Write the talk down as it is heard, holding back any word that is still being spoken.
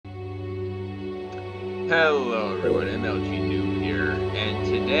Hello everyone, MLG Noob here, and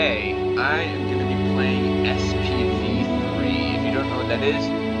today I am going to be playing SPV3. If you don't know what that is,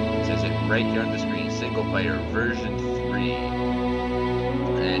 it says it right here on the screen, single player version 3.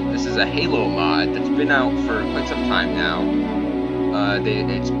 And this is a Halo mod that's been out for quite some time now. They've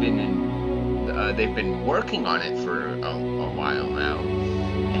been working on it for a while now,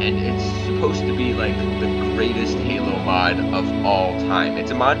 and it's supposed to be like the greatest Halo mod of all time.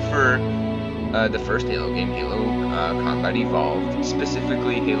 It's a mod for the first Halo game, Halo Combat Evolved,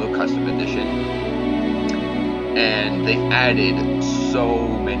 specifically Halo Custom Edition, and they've added so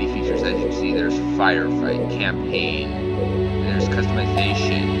many features. As you see, there's firefight, campaign, there's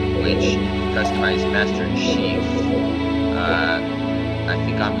customization, which you can customize Master Chief. I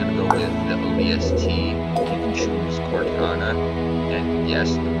think I'm gonna go with the ODST. You can choose Cortana, and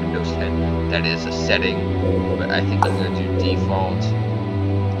yes, the Windows 10, that is a setting, but I think I'm gonna do default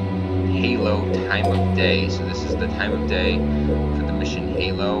Halo time of day. So this is the time of day for the mission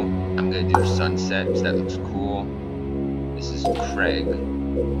Halo. I'm gonna do sunset because that looks cool. This is Craig.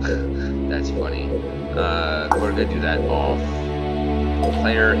 That's funny. We're gonna do that off.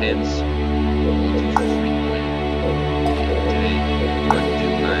 Player hints. We'll do frequent. Today I'm gonna do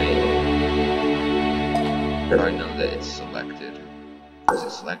my. How do I know that it's selected? Is it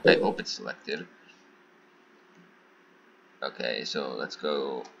select? I hope it's selected. Okay, so let's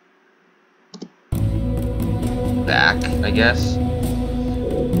go back, I guess.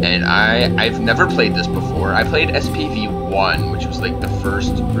 And I've never played this before. I played SPV1, which was like the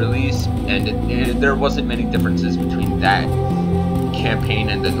first release, and there wasn't many differences between that campaign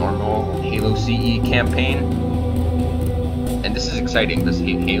and the normal Halo CE campaign. And this is exciting because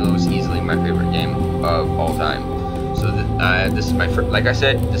Halo is easily my favorite game of all time. So this is my like I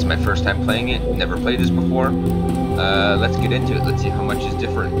said, this is my first time playing it. Never played this before. Let's get into it. Let's see how much is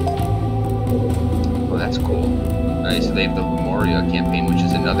different. Oh, that's cool. Nice. So they have the Memoria campaign, which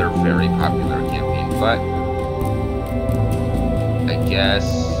is another very popular campaign, but I guess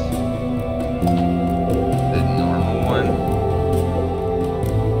the normal one.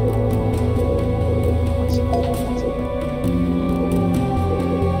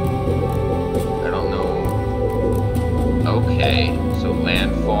 I don't know. Okay, so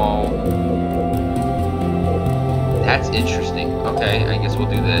landfall. That's interesting. Okay, I guess we'll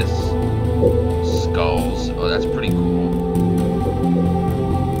do this. Skulls. Oh, that's pretty cool.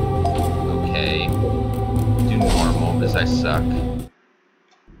 Okay. Do normal because I suck.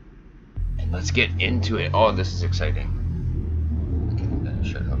 And let's get into it. Oh, this is exciting. Okay,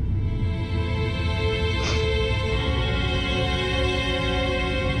 shut up.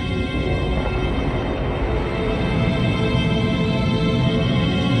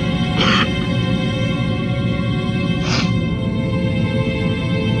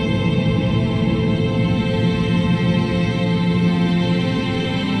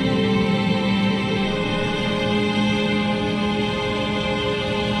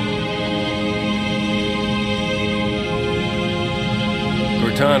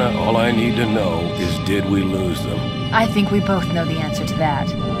 Cortana, all I need to know is, did we lose them? I think we both know the answer to that.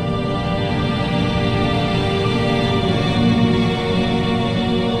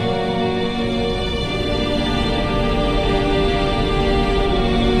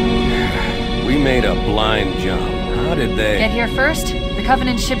 We made a blind jump. How did they... Get here first? The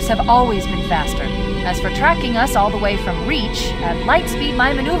Covenant ships have always been faster. As for tracking us all the way from Reach, at light speed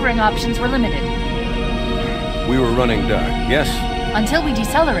my maneuvering options were limited. We were running dark, yes? Until we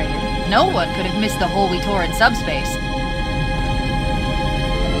decelerated, no one could have missed the hole we tore in subspace.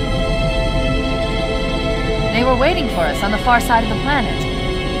 They were waiting for us on the far side of the planet.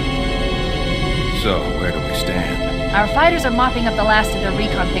 So, where do we stand? Our fighters are mopping up the last of their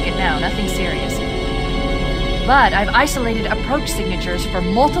recon picket now, nothing serious. But I've isolated approach signatures for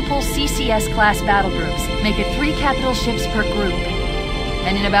multiple CCS-class battle groups. Make it 3 capital ships per group.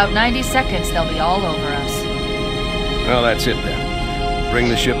 And in about 90 seconds, they'll be all over us. Well, that's it then. Bring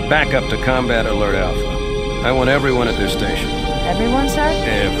the ship back up to Combat Alert Alpha. I want everyone at this station. Everyone, sir?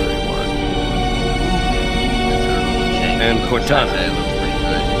 Everyone. And Cortana. That looks pretty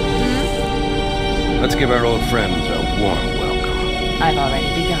good. Let's give our old friends a warm welcome. I've already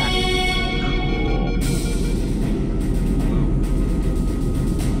begun.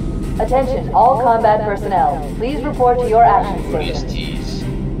 Attention, all combat personnel. Please report to your action station. ODSTs.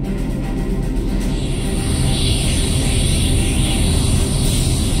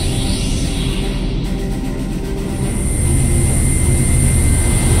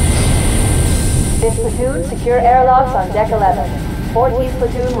 Fifth platoon, secure airlocks on deck 11. 14th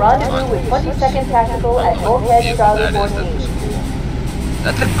platoon, rendezvous with 22nd Tactical at Bulkhead Charlie 14.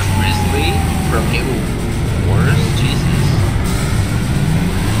 That's a grizzly from Halo Wars? Jesus.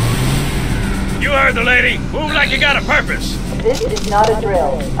 You heard the lady. Move like you got a purpose. This is not a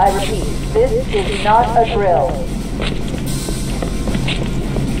drill. I repeat, this is not a drill.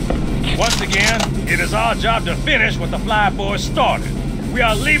 Once again, it is our job to finish what the flyboys started. We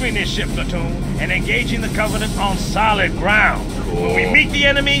are leaving this ship platoon and engaging the Covenant on solid ground. When we meet the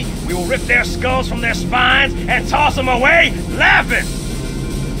enemy, we will rip their skulls from their spines and toss them away laughing.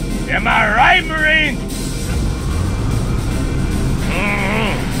 Am I right, Marine?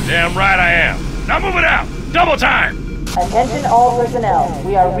 Damn right I am. Now moving out. Double time. Attention all personnel.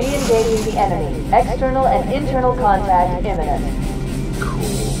 We are re-engaging the enemy. External and internal contact imminent.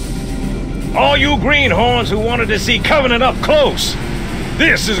 All you greenhorns who wanted to see Covenant up close,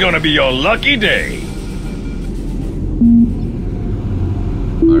 this is gonna be your lucky day.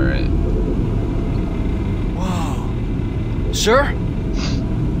 Alright. Whoa. Sir?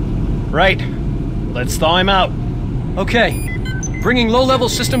 Right. Let's thaw him out. Okay. Bringing low-level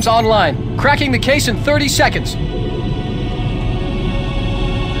systems online. Cracking the case in 30 seconds. There's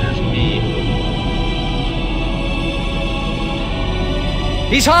me.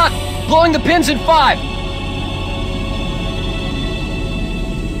 He's hot! Blowing the pins in 5!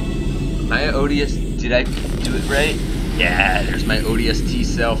 My ODS, did I do it right? Yeah, there's my ODST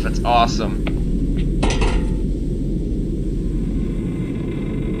self. That's awesome.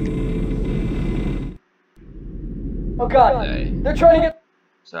 Oh god, they're trying to get...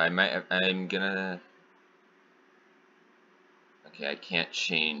 So I'm gonna... Okay, I can't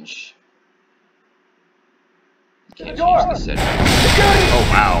change... Can't change the settings. Oh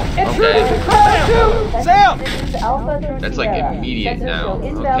wow, okay. Sam! That's like immediate now,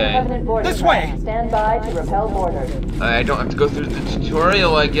 okay. This way! Stand by to repel boarders. I don't have to go through the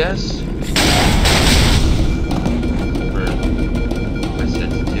tutorial, I guess. For my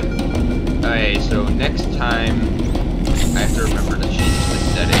sensitive. Okay, so next time I have to remember to change the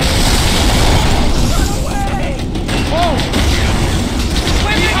settings. Whoa!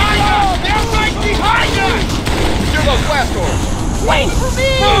 They're right behind us! Here goes blast door! Wait for me!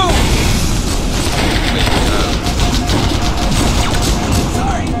 Move! Wait,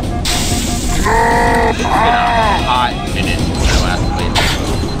 Sorry. It's been a hot minute since I last played.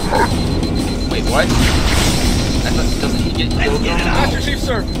 Wait, what? I thought, doesn't he get killed? Master Chief,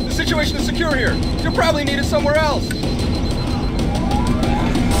 sir, the situation is secure here. You're probably needed somewhere else.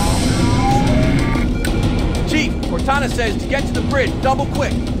 Chief, Cortana says to get to the bridge, double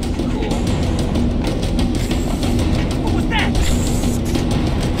quick. What was that?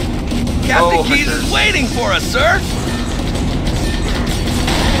 Captain Keyes is waiting for us, sir.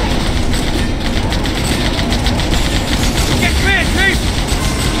 Get clear, Chief.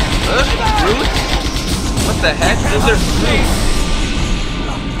 Brutes? What the heck? Those are brutes.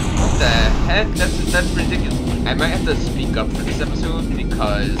 What the heck? That's ridiculous. I might have to speak up for this episode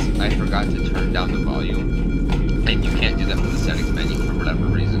because I forgot to turn down the volume. And you can't do that from the settings menu for whatever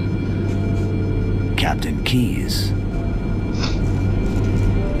reason. Captain Keyes.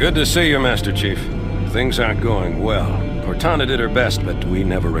 Good to see you, Master Chief. Things aren't going well. Cortana did her best, but we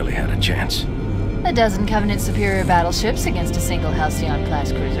never really had a chance. A dozen Covenant superior battleships against a single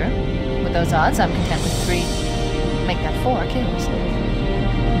Halcyon-class cruiser. With those odds, I'm content with 3. Make that 4 kills.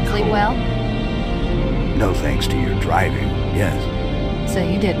 Sleep well? No thanks to your driving, yes. So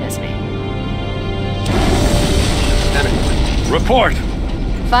you did miss me. Report!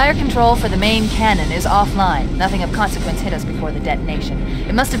 Fire control for the main cannon is offline. Nothing of consequence hit us before the detonation.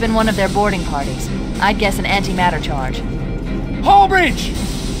 It must have been one of their boarding parties. I'd guess an antimatter charge. Hull breach!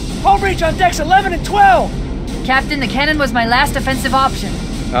 Hull breach on decks 11 and 12! Captain, the cannon was my last offensive option.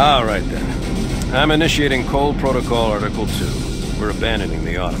 All right, then. I'm initiating Cold Protocol Article 2. We're abandoning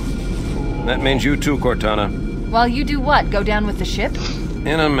the Autumn. That means you too, Cortana. While you do what? Go down with the ship?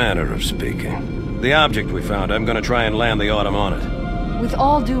 In a manner of speaking. The object we found, I'm gonna try and land the Autumn on it. With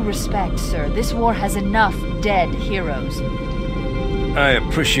all due respect, sir, this war has enough dead heroes. I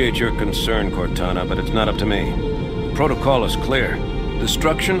appreciate your concern, Cortana, but it's not up to me. The protocol is clear.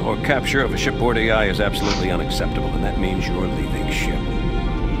 Destruction or capture of a shipboard AI is absolutely unacceptable, and that means you're leaving ship.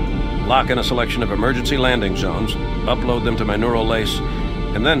 Lock in a selection of emergency landing zones, upload them to my neural lace,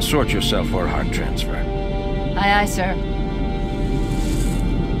 and then sort yourself for a heart transfer. Aye, aye, sir.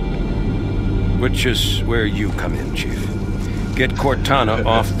 Which is where you come in, Chief. Get Cortana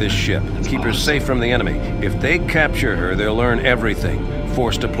off this ship. Keep her safe from the enemy. If they capture her, they'll learn everything.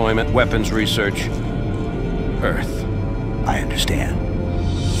 Force deployment, weapons research. Earth. I understand.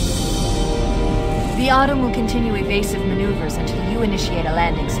 The Autumn will continue evasive maneuvers until you initiate a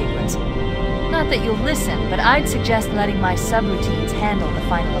landing sequence. Not that you'll listen, but I'd suggest letting my subroutines handle the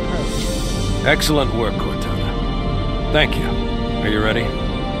final approach. Excellent work, Cortana. Thank you. Are you ready?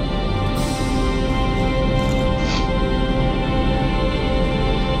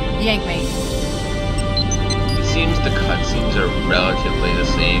 Yank me. It seems the cutscenes are relatively the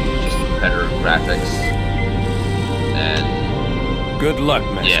same, just better graphics. And good luck,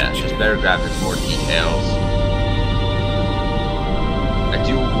 Master yeah, Chief. just better graphics, more details. I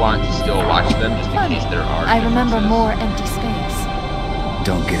do want to still watch them just in case there are I remember differences. more empty space.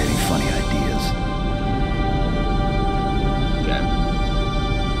 Don't get any funny ideas. Okay.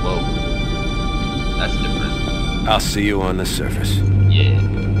 Whoa. That's different. I'll see you on the surface. Yeah.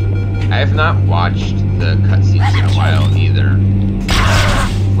 I have not watched the cutscenes in a while either.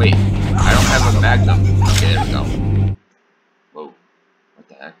 Wait, I don't have a Magnum. Okay, there we go. Whoa. What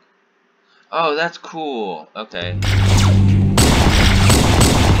the heck? Oh, that's cool. Okay.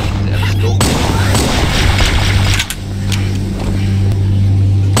 They have a scope.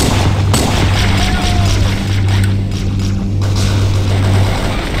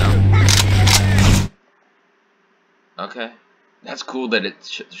 No. Okay. That's cool that it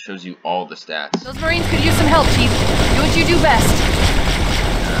shows you all the stats. Those Marines could use some help, Chief. Do what you do best.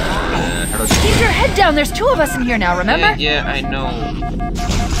 How do I Keep your head down. There's two of us in here now, remember? Yeah, I know. I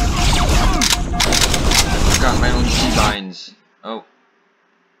forgot my own keybinds. Oh.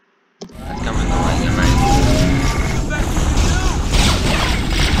 That's coming the way, am I?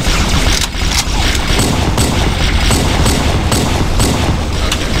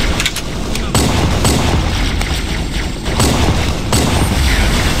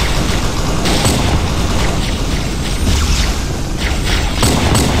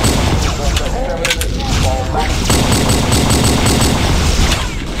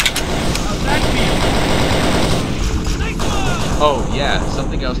 Oh yeah,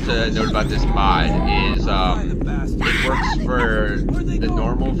 something else to note about this mod is it works for the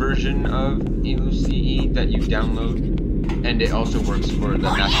normal version of Halo CE that you download, and it also works for the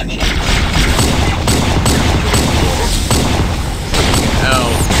Master Chief.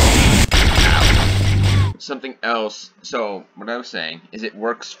 Something else. So what I was saying is it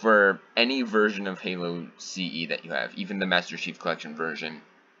works for any version of Halo CE that you have, even the Master Chief Collection version.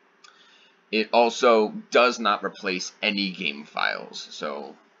 It also does not replace any game files,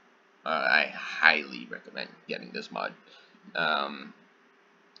 so I highly recommend getting this mod.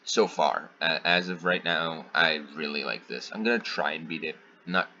 So far, as of right now, I really like this. I'm gonna try and beat it,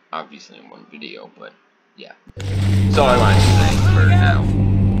 not obviously in one video, but yeah. That's all I wanted to say for now.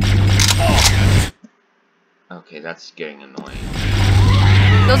 Okay, that's getting annoying.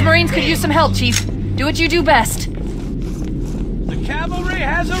 Those Marines could use some help, Chief. Do what you do best. The cavalry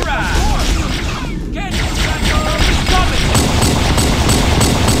has arrived! Get coming!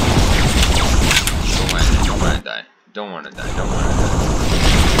 Don't want to die. Don't want to die. Don't want to die.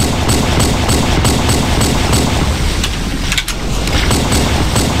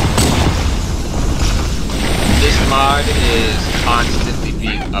 This mod is constantly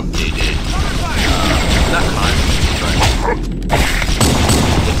being updated. Not constantly, but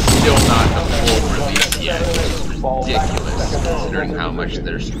it's still not a full release yet, which is ridiculous considering how much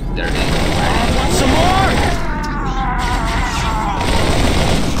there is. Some more!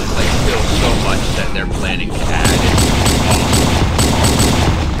 There's like still so much that they're planning to add. It's awesome.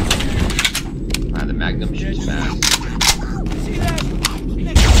 Wow, the Magnum shoots fast. See that? You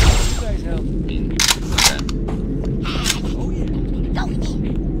guys help. I mean, okay.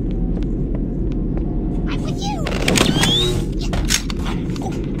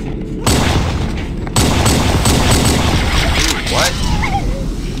 What?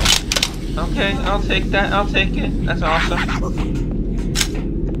 Okay, I'll take that. I'll take it. That's awesome.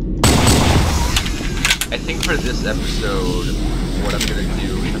 I think for this episode, what I'm gonna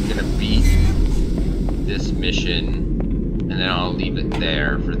do is I'm gonna beat this mission, and then I'll leave it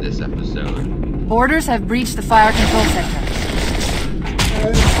there for this episode. Boarders have breached the fire control sector.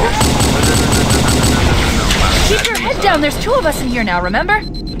 No. Keep your head down. There's two of us in here now, remember?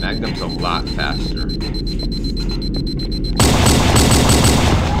 Magnum's a lot faster.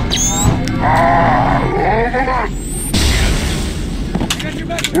 I got your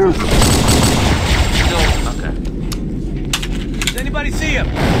back. No, okay. Does anybody see him?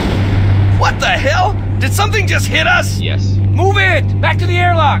 What the hell? Did something just hit us? Yes. Move it! Back to the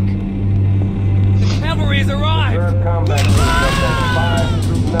airlock! The cavalry has arrived!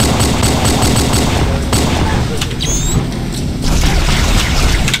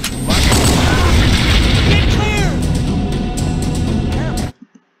 Get clear!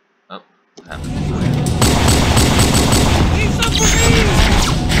 Oh, what happened? Need some for me!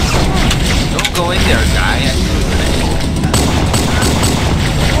 Don't go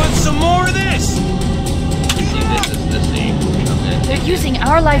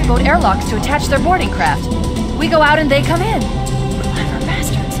our lifeboat airlocks to attach their boarding craft. We go out and they come in. Clever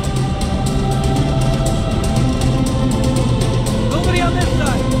bastards. Nobody on this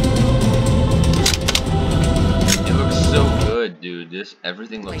side! It looks so good, dude.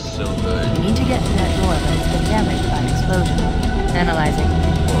 Everything looks so good. We need to get to that door, but it's been damaged by an explosion. Analyzing.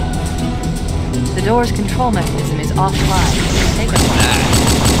 The door's control mechanism is offline. Take a look.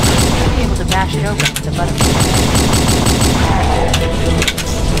 We'll be able to bash it open with the butt of the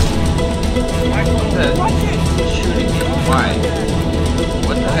Shooting me. Why?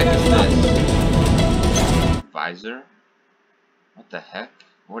 What the heck is this? Visor? What the heck?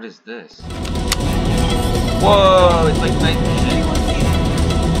 What is this? Whoa, it's like night vision.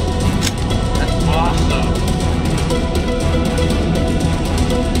 That's awesome.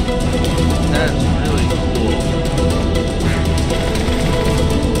 That's really cool.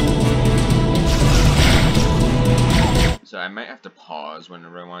 So I might have to pause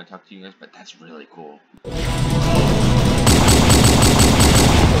whenever I want to talk to you guys, but that's really cool.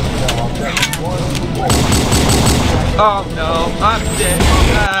 Oh no, I'm dead.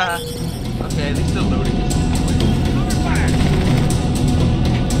 Ah. Okay, at least the loading is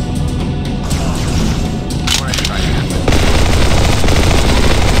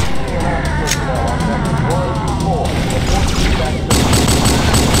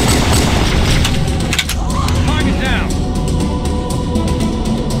Target down.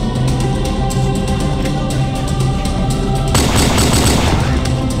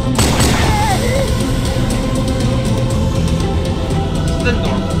 the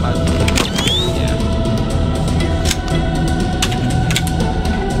normal plasma. Yeah.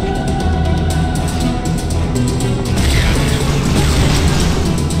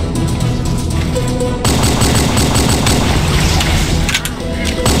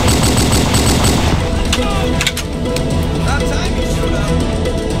 About time you showed up.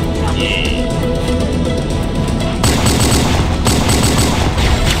 Yeah.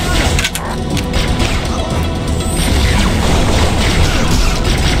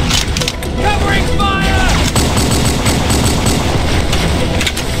 Covering fire!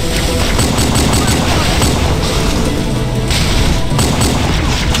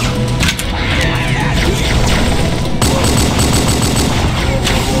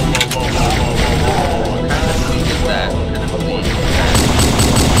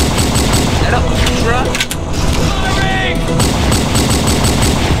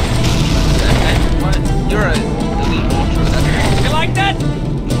 You're a elite ultra. You like that?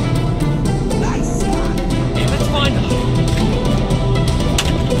 Nice. Yeah, that's fine.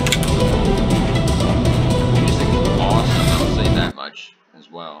 Music is awesome, I'll say that much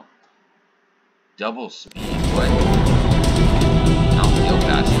as well. Double speed, what? I'll feel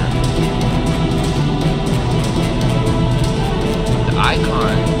faster. The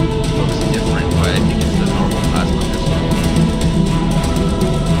icon looks different, but I think it's the normal plasma pistol.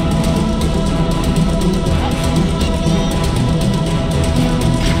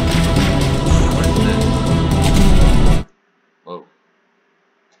 What is this? Whoa.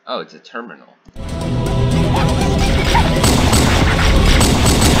 Oh, it's a terminal.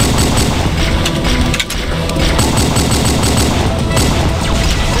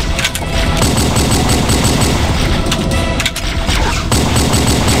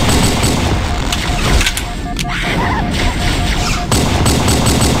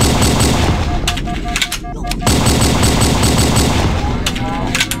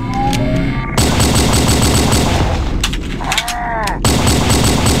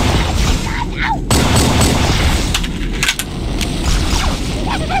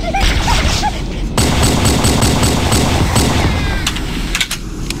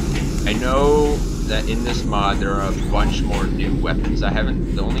 I know that in this mod there are a bunch more new weapons. The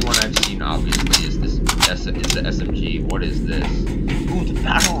only one I've seen obviously is the SMG. What is this? Ooh, the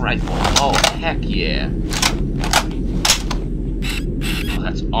battle rifle. Oh, heck yeah. Oh,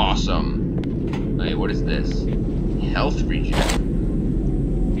 that's awesome. Wait, what is this? Health regen.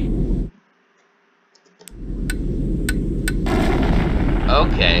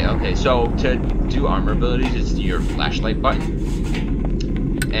 Okay, so to do armor abilities, it's your flashlight button.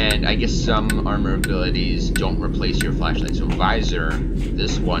 And I guess some armor abilities don't replace your flashlight. So Visor,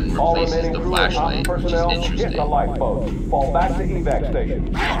 this one replaces the flashlight, which is interesting. Fall back to evac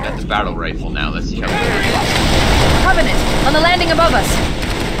station. Got the battle rifle now. Let's see how it works. Covenant, on the landing above us.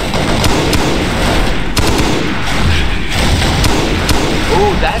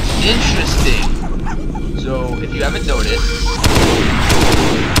 Oh, that's interesting. So if you haven't noticed,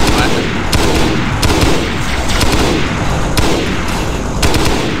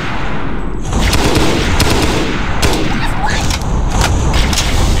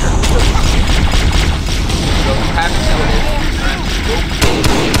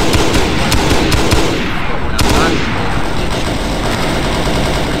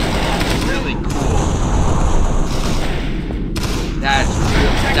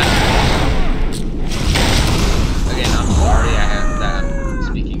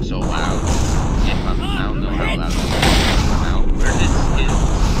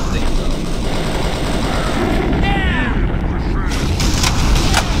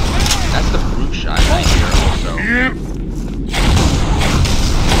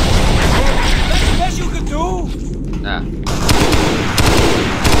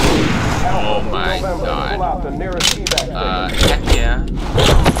 the nearest evac station. Heck yeah.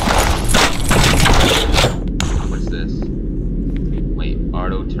 What's this? Wait,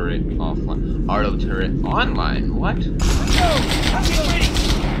 auto turret offline. Auto turret online? What?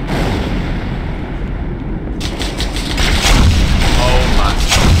 Oh my.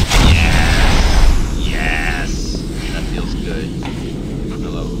 Yes! Yes! That feels good.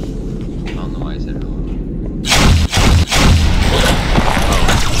 Hello. I don't know why I said hello.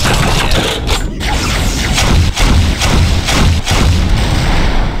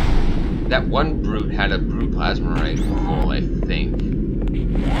 That one brute had a brute plasma rifle, I think.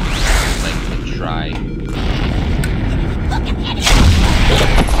 Like to try.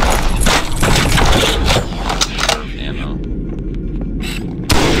 Ammo.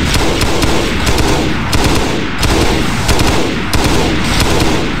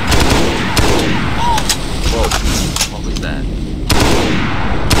 Whoa! What was that?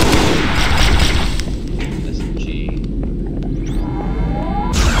 SMG.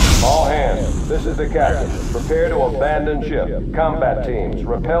 All hands, this is the captain. Prepare to abandon ship. Combat teams,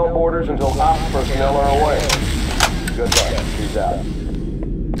 repel boarders until ops personnel are away. Good luck. Peace out.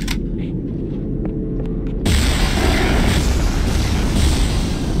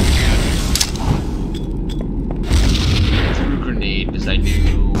 Threw a grenade because I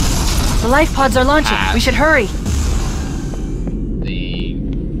knew The life pods are launching. We should hurry. the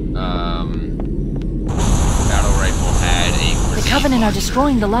battle rifle had a grenade. The Covenant are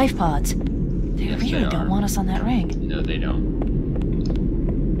destroying the life pods. They Yes, really they don't are. want us on that ring. No, they don't.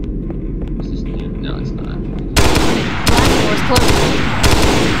 Is this new? No, it's not. Doors closing.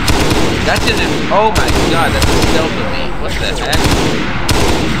 That's an. Oh my god, that's a stealth elite. What the heck?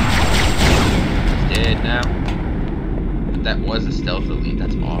 He's dead now. But that was a stealth elite.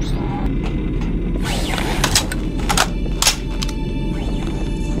 That's awesome.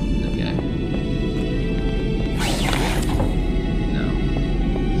 Okay. No.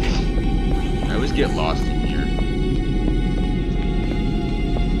 I always get lost in here.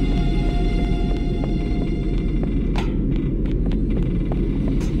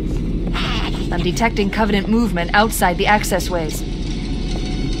 I'm detecting Covenant movement outside the access ways.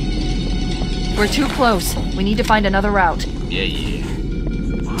 We're too close. We need to find another route. Yeah, yeah.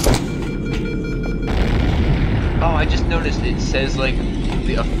 Oh, I just noticed it says like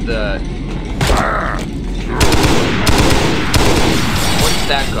the What's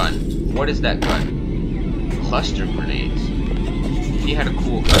that gun? What is that gun? Cluster grenades. He had a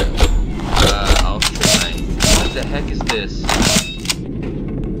cool gun. I'll try. What the heck is this?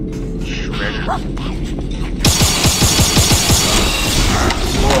 Shredder.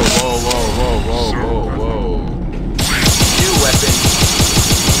 Whoa, whoa, whoa, whoa, whoa, whoa, whoa. New weapon.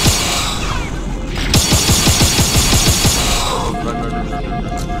 Run, run, run, run, run, run, run.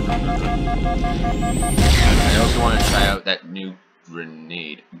 I also want to try out that new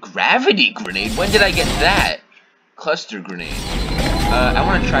grenade. Gravity grenade? When did I get that? Cluster grenade. I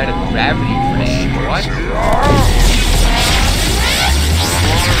want to try the gravity grenade. What?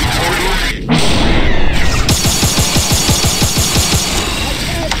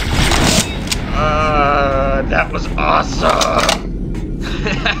 That was awesome!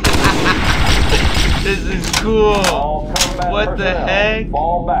 This is cool! All combat What the personnel, heck?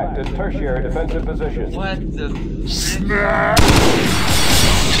 fall back to tertiary defensive positions. What the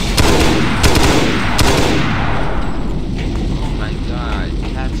Oh my god,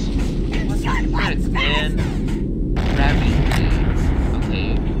 that's what's the difference, man? Gravity grenade. Okay.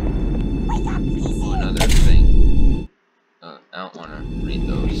 Oh, another thing. I don't want to read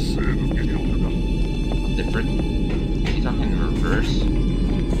those. Different. Is he talking in reverse?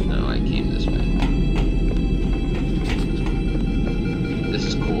 No, I came this way. This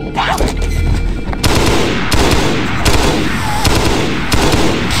is cool.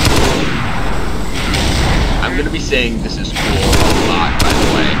 I'm gonna be saying this is cool a lot, by the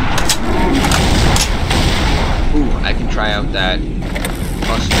way. Ooh, I can try out that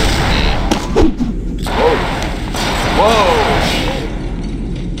cluster grenade. Whoa! Whoa!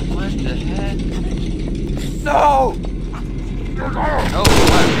 What the heck? No! Oh,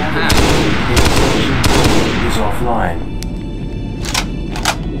 what? Is offline.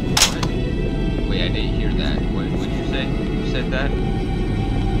 What? Wait, I didn't hear that. What did you say? You said that?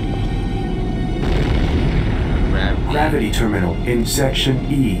 Gravity terminal in section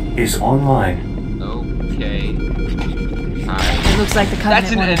E is online. Okay. It looks like the That's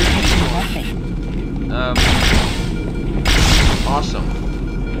Covenant an wanted to enemy. catch nothing. Awesome.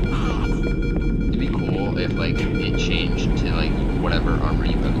 It'd be cool if, like, it changed to, like, whatever armor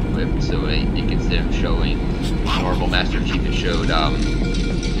you have equipped, so it instead of showing normal Master Chief, it showed,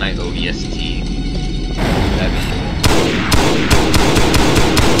 my ODST.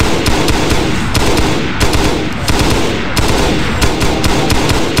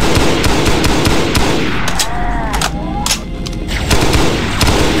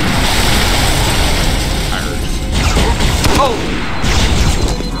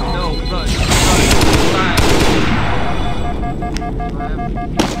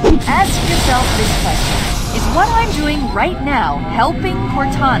 Ask yourself this question. Is what I'm doing right now helping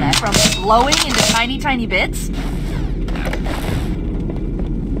Cortana from blowing into tiny, tiny bits?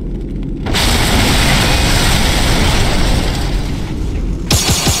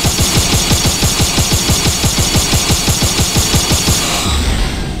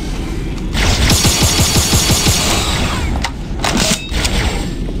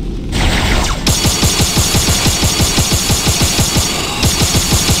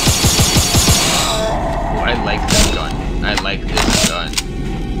 I like this gun.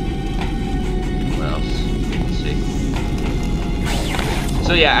 What else? Let's see.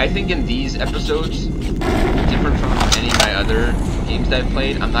 So yeah, I think in these episodes, different from any of my other games that I've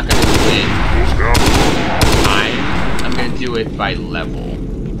played, I'm not gonna do it time. I'm gonna do it by level.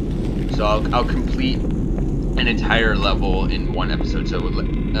 So I'll complete an entire level in one episode. So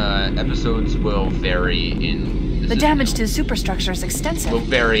episodes will vary in. The damage to the superstructure is extensive. Will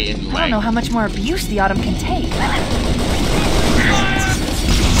vary in length. I don't know how much more abuse the Autumn can take.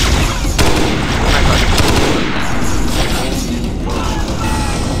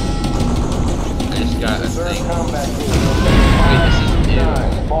 I just got a thing. Wait, this is new.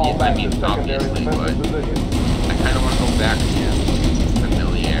 Yeah, I mean, obviously, but I kind of want to go back to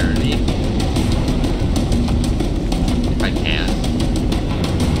familiarity. If I can.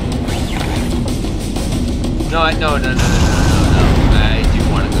 No. I do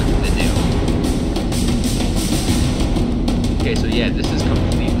want to go to the new. Okay, so yeah, this is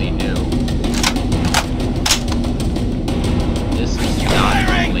completely new. This is not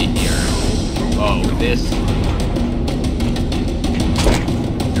normally here. Oh, this.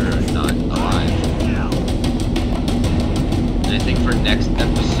 You're not alive. And I think for next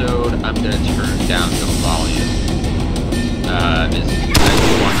episode, I'm gonna turn down the volume. I do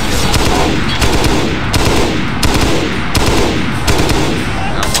want to. I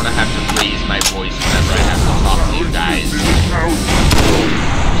don't want to have to raise my voice whenever I have to talk to you guys.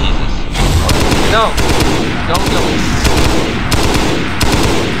 Jesus. No! Don't kill me.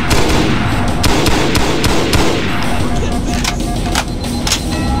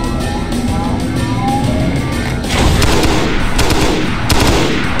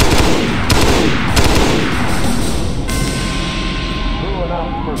 Moving out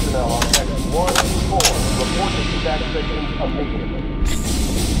personnel on X1 and 4. Report to attack stations immediately.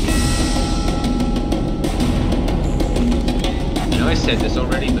 I know I said this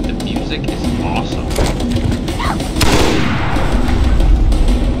already, but the music is awesome.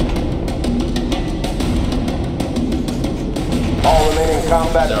 All remaining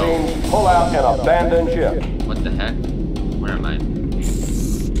combat teams, pull out and abandon ship. What the heck? Where am I?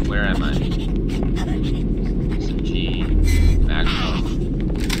 Where am I? SMG. Maximum.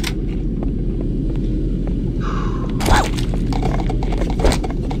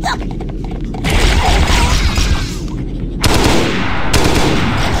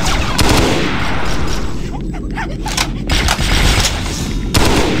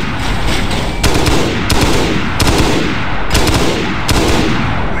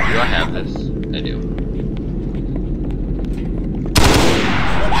 Do I have this? I do.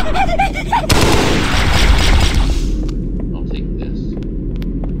 I'll take this.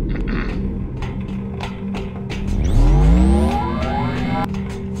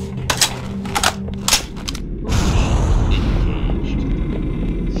 Engaged.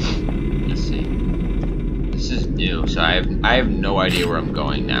 Let's see. This is new, so I have no idea where I'm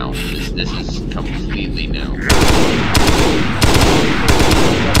going now. This is completely new.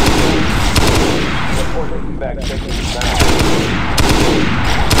 Back stations now.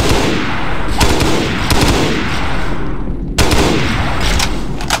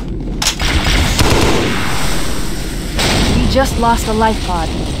 We just lost a life pod.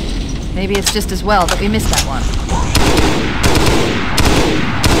 Maybe it's just as well that we missed that one.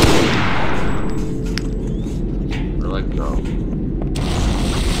 Where do I go?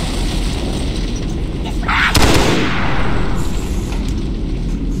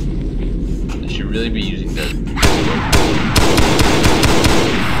 I should really be using the.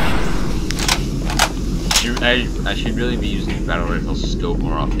 I should really be using the battle rifle scope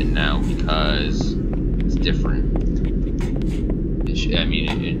more often now because it's different.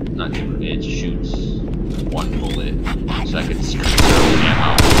 Not different. It shoots one bullet, so I could conserve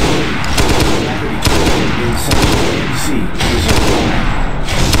ammo. Is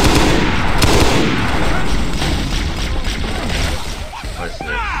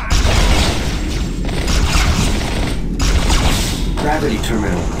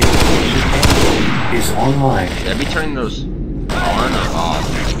is online. Should I be turning those on or off?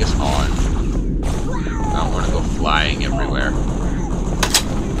 I guess on. I don't want to go flying everywhere.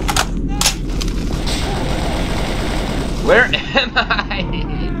 Where am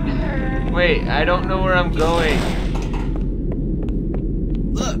I? Wait, I don't know where I'm going.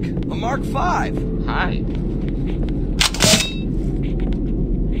 Look, a Mark V. Hi.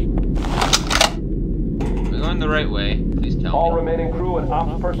 Am I going the right way? Please tell All me. remaining crew and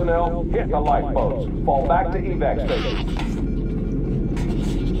ops personnel, hit the lifeboats. Fall back to evac stations.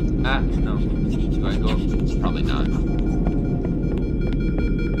 Ah, no. Do I go? Probably not.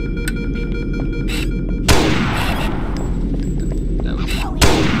 That was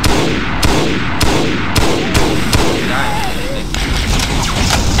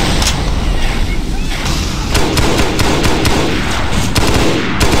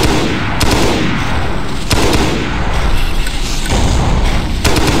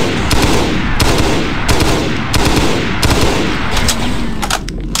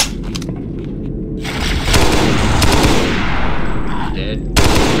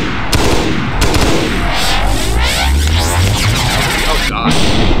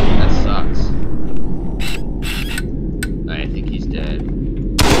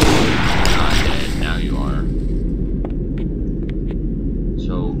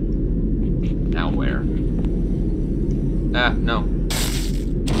no.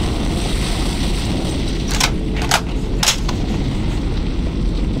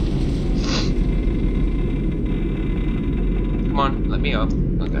 Come on, let me up.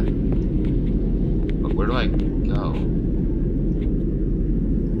 Okay. But where do I go?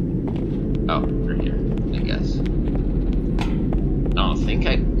 Oh, through here, I guess. I don't think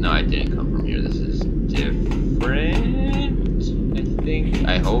no, I didn't come from here. This is different, I think.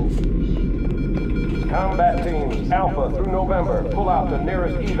 I hope. Combat teams, Alpha through November. Pull out the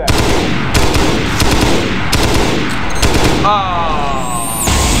nearest evac. Oh,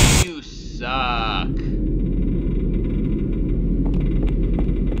 you suck.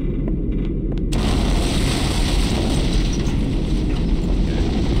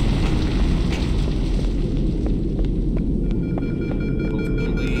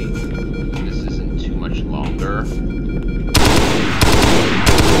 Hopefully, this isn't too much longer.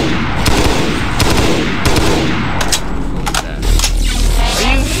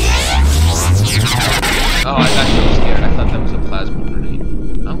 Oh, I got so scared. I thought that was a plasma grenade.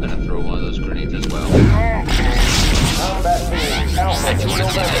 I'm gonna throw one of those grenades as well. Combat teams, Alpha through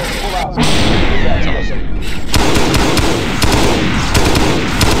November. Pull out. That's awesome.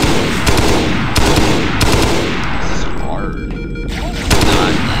 This is hard.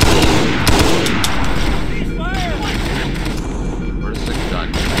 Not easy. Where's the gun?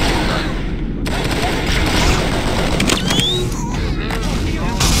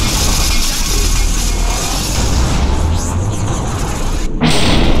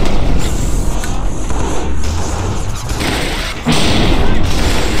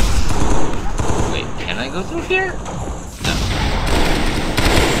 Go through here? No.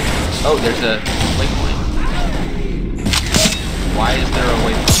 Oh, there's a waypoint. Why is there a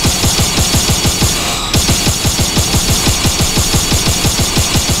waypoint?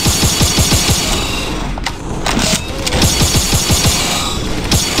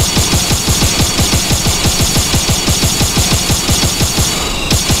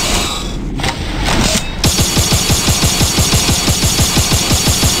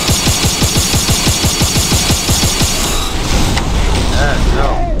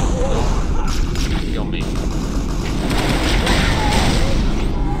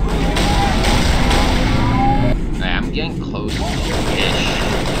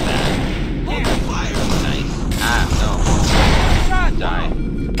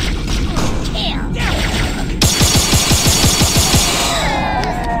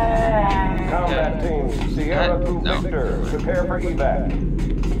 Prepare for evac.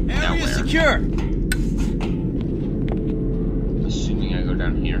 Area secure. Assuming I go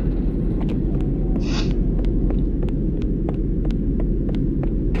down here.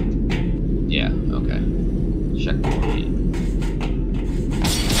 Yeah, okay. Checkpoint.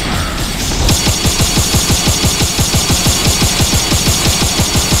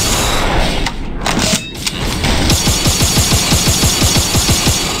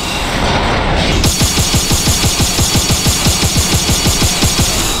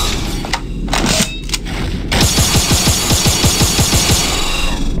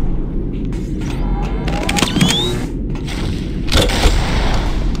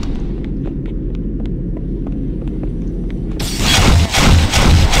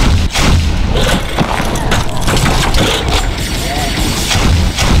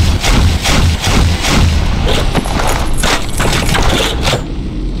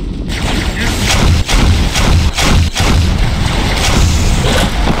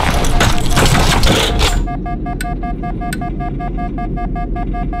 I'm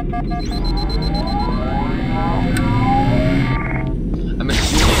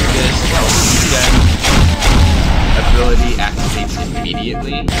assuming this gen ability activates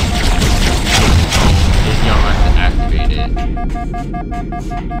immediately. You don't have to activate it.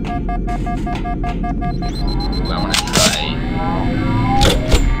 Ooh, I want to try.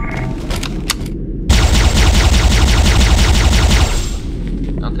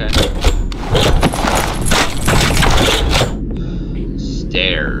 Okay.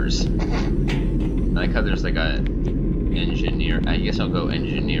 Stairs. I like how there's like a engineer. I guess I'll go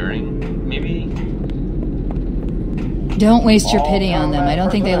engineering, maybe? Don't waste your pity on them. I don't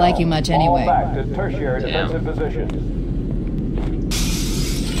think they like you much anyway. Back to tertiary defensive positions.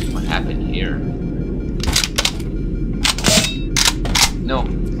 What happened here? No.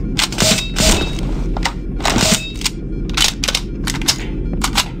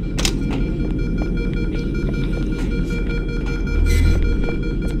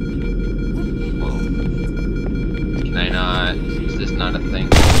 Can I not? Is this not a thing?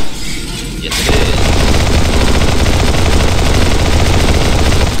 Yes, it is.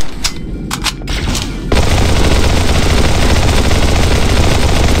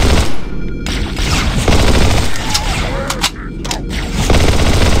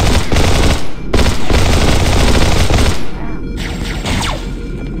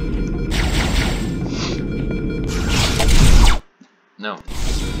 No.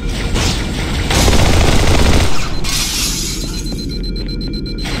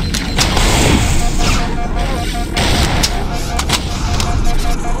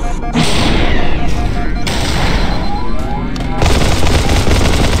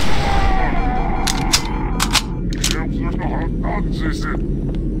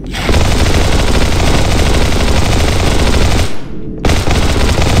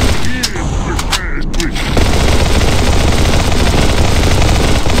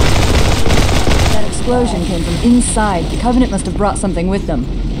 Explosion came from inside. The Covenant must have brought something with them.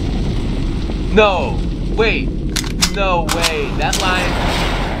 No! Wait! No way! That line...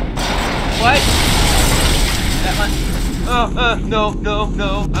 What? That line... no, no,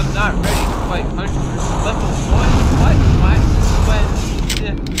 no. I'm not ready to fight hunters. Level 1? What? Why?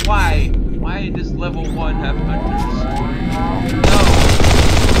 When? Why does level 1 have hunters? No!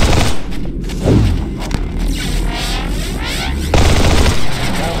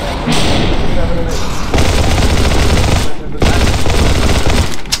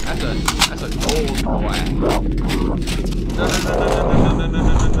 That's a gold boy.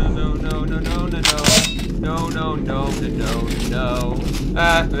 No.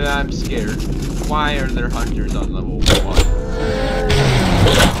 I'm scared. Why are there hunters on level 1?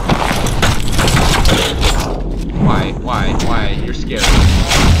 Why? You're scared.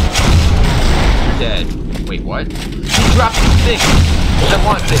 You're dead. Wait, what? He dropped his thing! I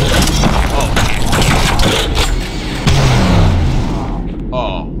want this!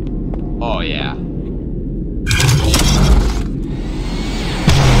 Oh, yeah.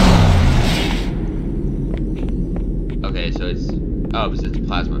 Okay, so it's... Oh, because it's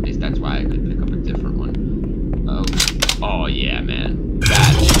plasma based, that's why I could pick up a different one. Oh yeah, man.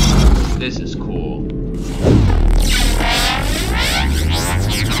 This is cool.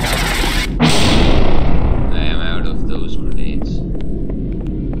 I am out of those grenades.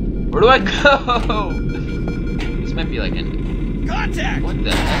 Where do I go? This might be like an... Contact! What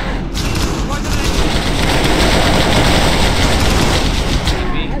the heck?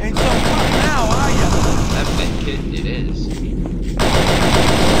 Ain't so tough now, are ya? That medkit, it is.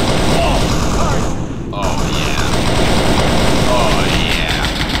 Oh yeah.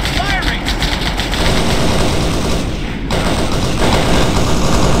 Firing!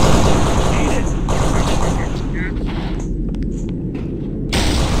 Eat it!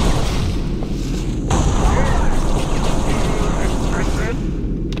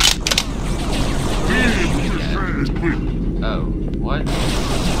 Oh, what?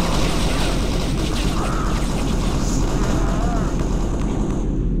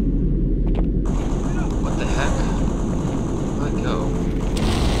 What the heck? Let go.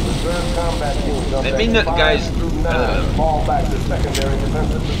 Let me know, guys. Fall back to secondary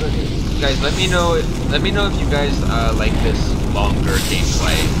defensive positions. Guys, let me know if you guys like this longer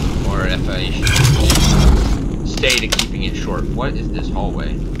gameplay, or if I should stay to keeping it short. What is this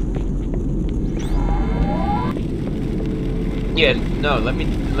hallway? Yeah, no. Let me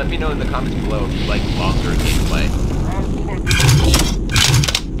know in the comments below if you like longer gameplay.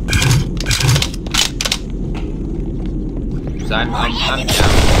 Cause I'm down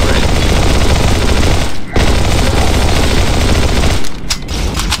for it.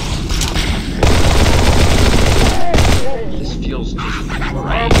 This feels just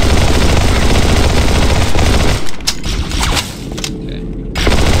Right. Okay.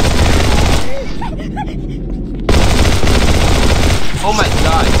 Oh my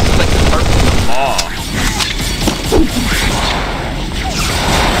god, this is like the part from the mall.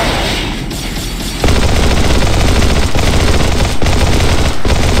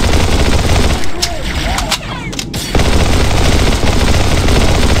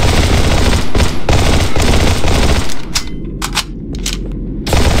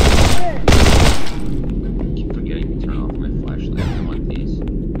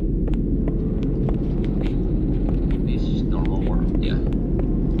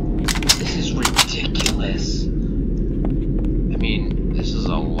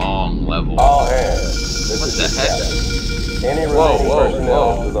 All hands, this is the captain. Any remaining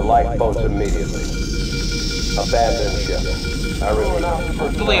personnel to the lifeboats immediately. Abandon ship. I repeat.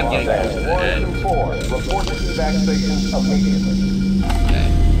 Hopefully I'm getting close to the end. Report to evac stations immediately. Okay.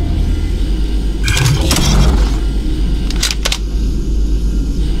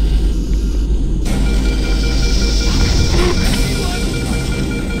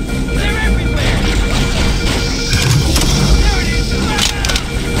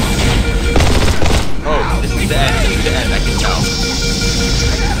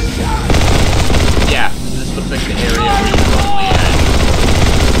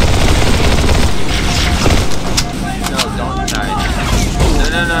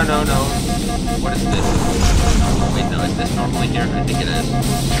 No. What is this? Wait, no, is this normally here? I think it is.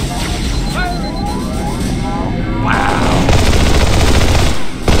 Wow.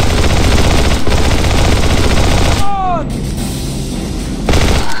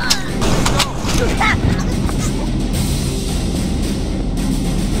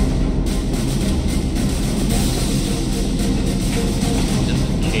 Just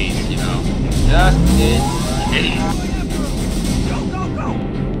in case, you know. Just in case.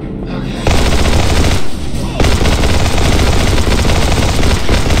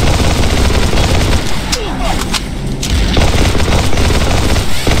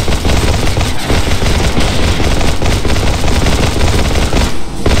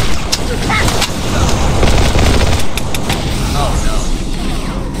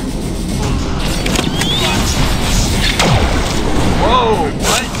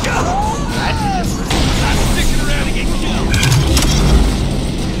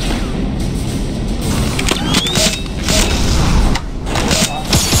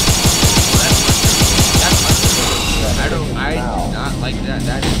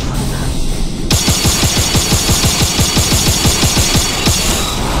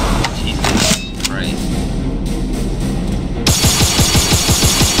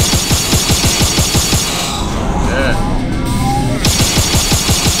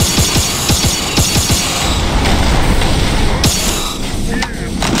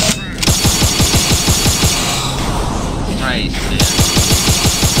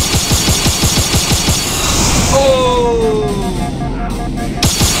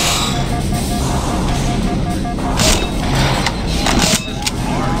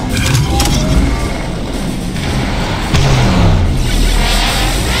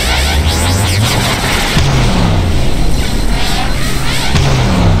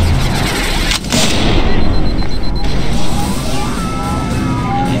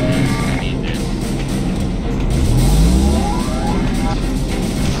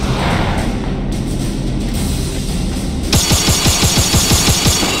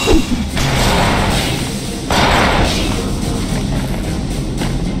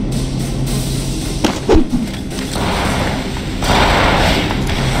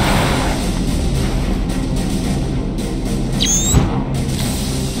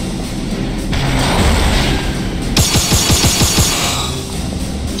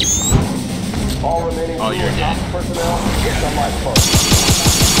 Oh, you're dead. Personnel, get the lifeboat.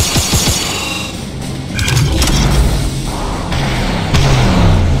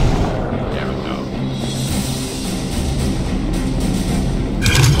 There we go.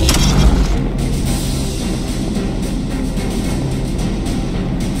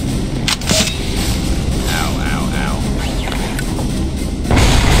 Ow, ow, ow.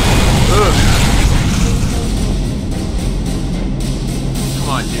 Ugh. Come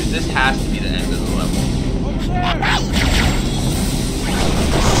on, dude. This has to be the end of the level.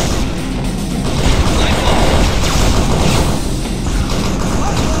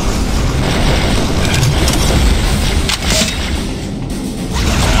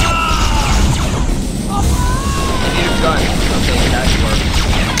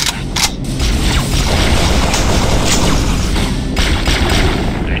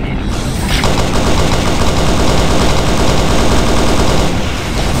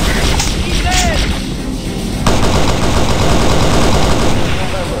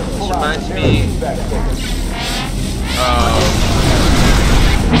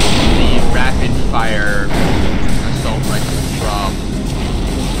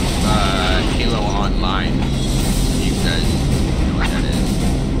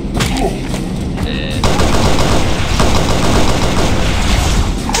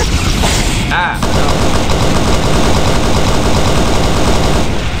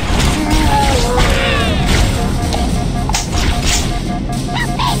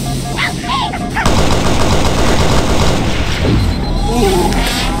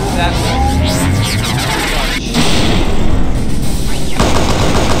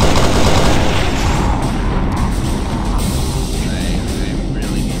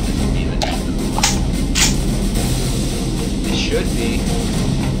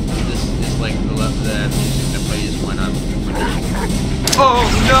 Oh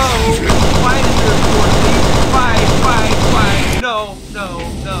no! Why is there a short lead? Why? No.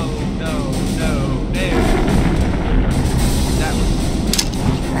 That was...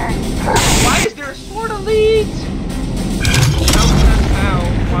 Why is there a sort of lead? How?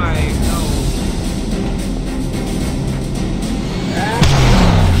 Why? No.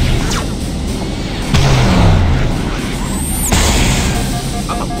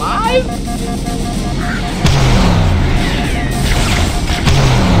 I'm alive?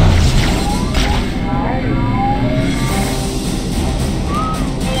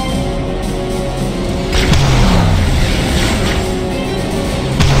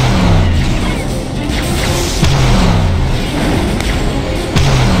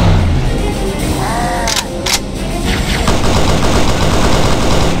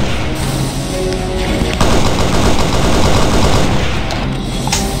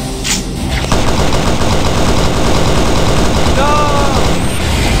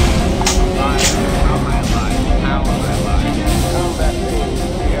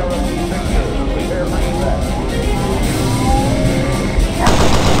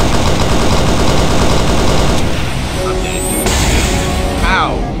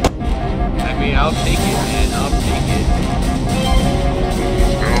 I'll take it, man. I'll take it.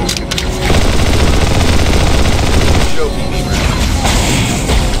 Show me, Beaver.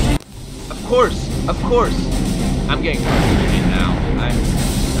 Of course. I'm getting frustrated now.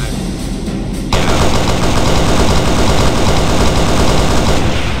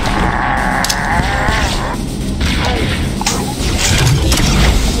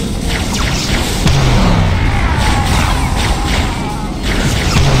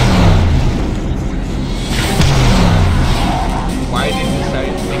 Why did they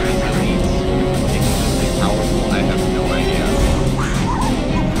decide to make these elites ridiculously powerful? I have no idea.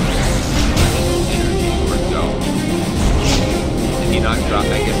 Energy sword go. Did he not drop? I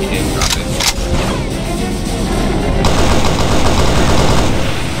guess he did drop it.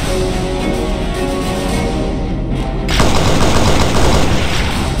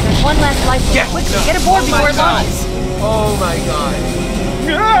 There's one last life. Yes! Quickly, No. get aboard Oh before my it God. launches. Oh my god.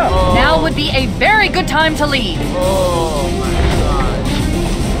 Oh. Now would be a very good time to leave. Oh my god.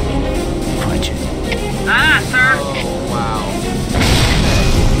 Punch it. Ah, sir. Oh wow.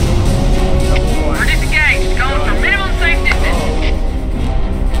 We're disengaged. Going for minimum safe distance.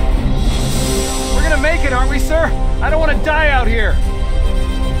 We're gonna make it, aren't we, sir? I don't want to die out here.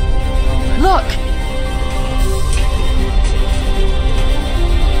 Look.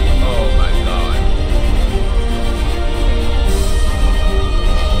 Oh my god.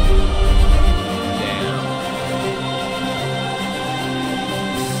 Damn.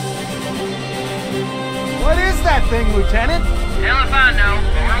 What is that thing, Lieutenant? Hell if I know,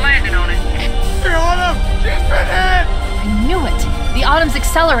 but we're landing on it. You're on him! She's been hit! I knew it. The Autumn's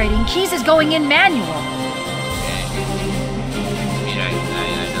accelerating. Keys is going in manual. I mean, I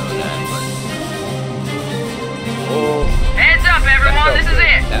know that, but... Oh. Heads up, everyone. This is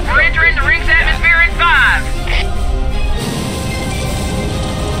it. We're entering the ring's atmosphere in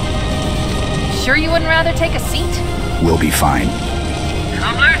 5. Sure you wouldn't rather take a seat? We'll be fine.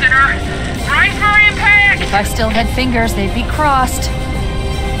 I'm losing her. Brace for impact! If I still had fingers, they'd be crossed.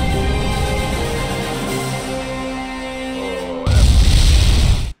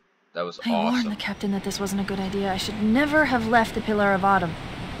 That was I warned awesome. the captain that this wasn't a good idea. I should never have left the Pillar of Autumn.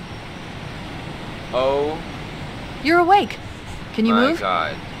 Oh You're awake. Can you my move?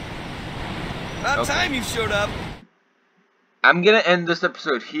 god. About Okay. time you showed up. I'm gonna end this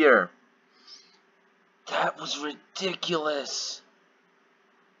episode here. That was ridiculous.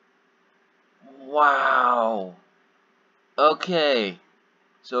 Wow. Okay.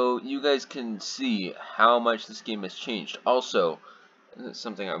 So you guys can see how much this game has changed. Also,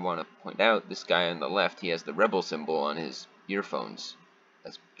 something I want to point out, this guy on the left, he has the rebel symbol on his earphones.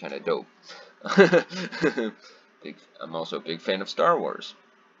 That's kind of dope. I'm also a big fan of Star Wars.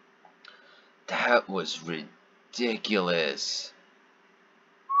 That was ridiculous.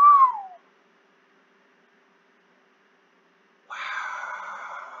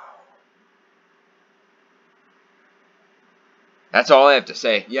 That's all I have to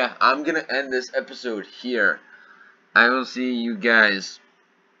say. Yeah, I'm gonna end this episode here. I will see you guys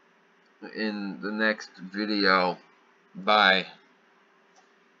in the next video. Bye.